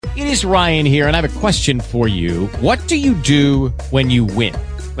It is Ryan here, and I have a question for you. What do you do when you win?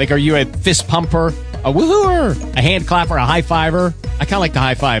 Like, are you a fist pumper, a woohooer, a hand clapper, a high fiver? I kind of like the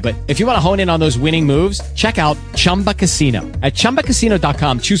high five, but if you want to hone in on those winning moves, check out Chumba Casino. At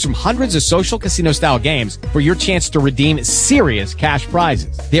ChumbaCasino.com, choose from hundreds of social casino-style games for your chance to redeem serious cash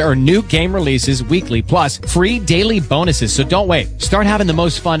prizes. There are new game releases weekly, plus free daily bonuses. So don't wait. Start having the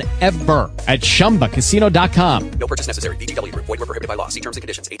most fun ever at ChumbaCasino.com. No purchase necessary. VGW. Void where prohibited by law. See terms and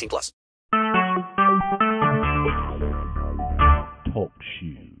conditions. 18 plus. Talk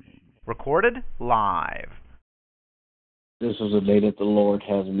shoes. Recorded live. This is a day that the Lord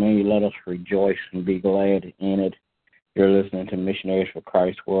has made. Let us rejoice and be glad in it. You're listening to Missionaries for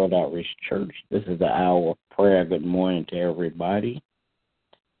Christ World Outreach Church. This is the hour of prayer. Good morning to everybody.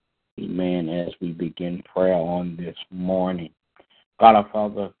 Amen. As we begin prayer on this morning, God our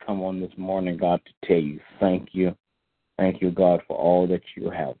Father, come on this morning, God, to tell you thank you. Thank you, God, for all that you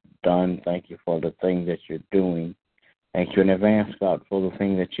have done. Thank you for the things that you're doing. Thank you in advance, God, for the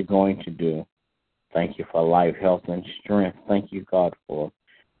things that you're going to do. Thank you for life, health, and strength. Thank you, God, for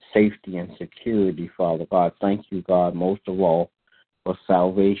safety and security, Father God. Thank you, God, most of all, for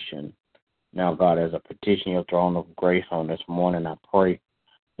salvation. Now, God, as I petition your throne of grace on this morning, I pray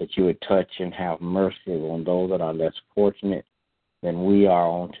that you would touch and have mercy on those that are less fortunate than we are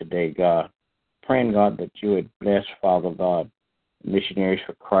on today, God. Praying, God, that you would bless, Father God, Missionaries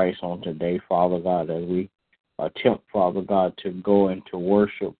for Christ on today, Father God, as we attempt, Father God, to go into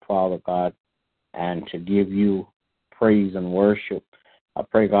worship, Father God, and to give you praise and worship. I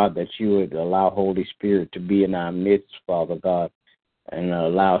pray, God, that you would allow Holy Spirit to be in our midst, Father God, and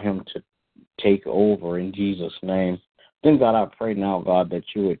allow him to take over in Jesus' name. Then, God, I pray now, God, that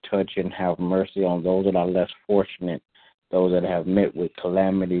you would touch and have mercy on those that are less fortunate, those that have met with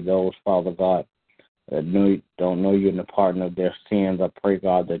calamity, those, Father God, that don't know you in the pardon of their sins. I pray,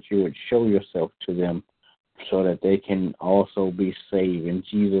 God, that you would show yourself to them so that they can also be saved in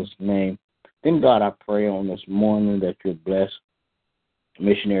Jesus' name. Then, God, I pray on this morning that you bless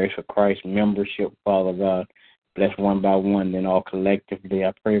Missionaries for Christ membership, Father God. Bless one by one, then all collectively.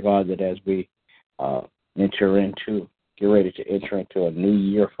 I pray, God, that as we get ready to enter into a new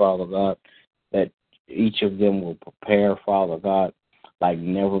year, Father God, that each of them will prepare, Father God, like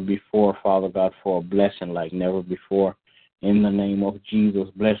never before, Father God, for a blessing like never before. In the name of Jesus,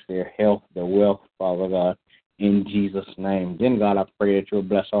 bless their health, their wealth, Father God, in Jesus' name. Then, God, I pray that you'll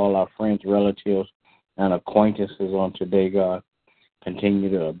bless all our friends, relatives, and acquaintances on today, God. Continue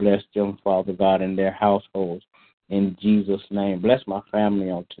to bless them, Father God, in their households, in Jesus' name. Bless my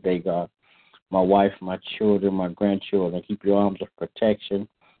family on today, God. My wife, my children, my grandchildren. Keep your arms of protection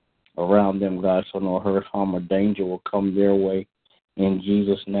around them, God, so no hurt, harm, or danger will come their way. In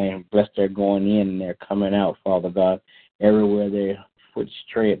Jesus' name, bless their going in and their coming out, Father God. Everywhere their foot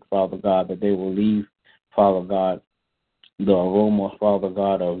tread, Father God, that they will leave, Father God, the aroma, Father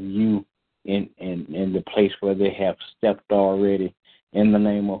God, of you in the place where they have stepped already. In the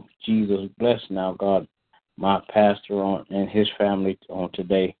name of Jesus, bless now, God, my pastor and his family on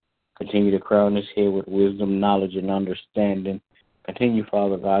today. Continue to crown his head with wisdom, knowledge, and understanding. Continue,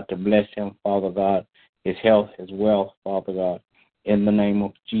 Father God, to bless him, Father God, his health, his wealth, Father God. In the name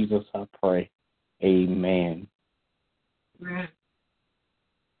of Jesus, I pray. Amen.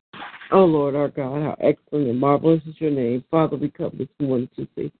 Oh, Lord, our God, how excellent and marvelous is your name. Father, we come this morning to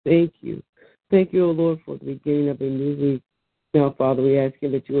say thank you. Thank you, O Lord, for the beginning of a new week. Now, Father, we ask you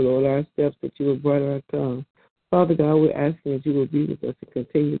that you will order our steps, that you will bridle our tongue. Father God, we're asking that you will be with us and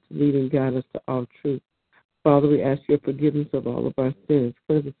continue to lead and guide us to all truth. Father, we ask your forgiveness of all of our sins.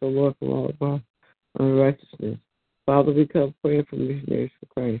 Cleanse us, O Lord, from all of our unrighteousness. Father, we come praying for Missionaries for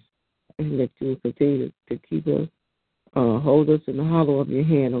Christ, and that you will continue to keep us, hold us in the hollow of your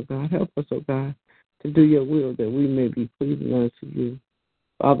hand, O God. Help us, O God, to do your will, that we may be pleasing unto you.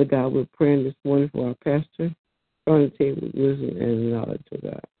 Father God, we're praying this morning for our pastor, trying to take with wisdom and knowledge, O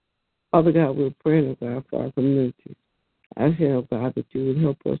God. Father God, we're praying, O God, for our communities. I ask, O God, that you would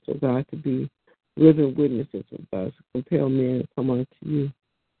help us, O God, to be living witnesses, O God, to compel men to come unto you.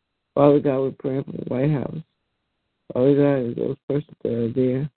 Father God, we're praying for the White House. Father God, and those persons that are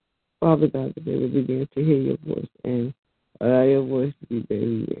there, Father God, that they will begin to hear your voice and allow your voice to be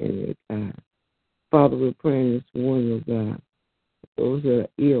baby in their time. Father, we're praying this morning, O God, those that are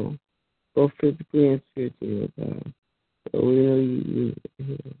ill, both physically and spiritually, O God. So we know you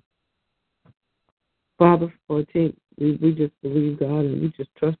heal. Father, 14, we just believe, God, and we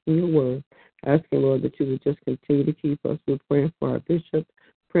just trust in your word. Asking, Lord, that you would just continue to keep us. We're praying for our bishop,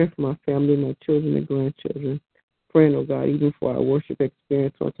 praying for my family, my children and grandchildren. Praying, oh God, even for our worship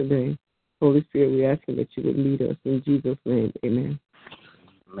experience on today. Holy Spirit, we ask you that you would lead us in Jesus' name. Amen.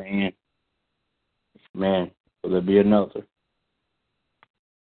 Man. Man. Will there be another?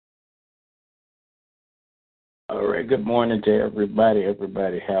 All right. Good morning to everybody.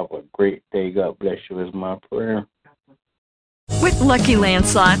 Everybody have a great day. God bless you is my prayer. With Lucky Land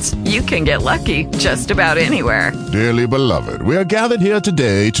Slots, you can get lucky just about anywhere. Dearly beloved, we are gathered here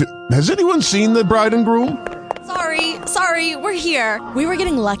today to... Has anyone seen the bride and groom? Sorry, we're here. We were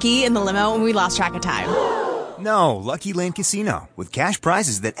getting lucky in the limo and we lost track of time. No, Lucky Land Casino, with cash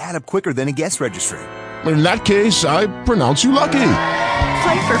prizes that add up quicker than a guest registry. In that case, I pronounce you lucky.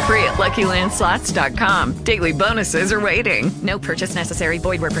 Play for free at LuckyLandSlots.com. Daily bonuses are waiting. No purchase necessary.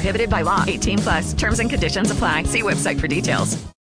 Void where prohibited by law. 18+. Terms and conditions apply. See website for details.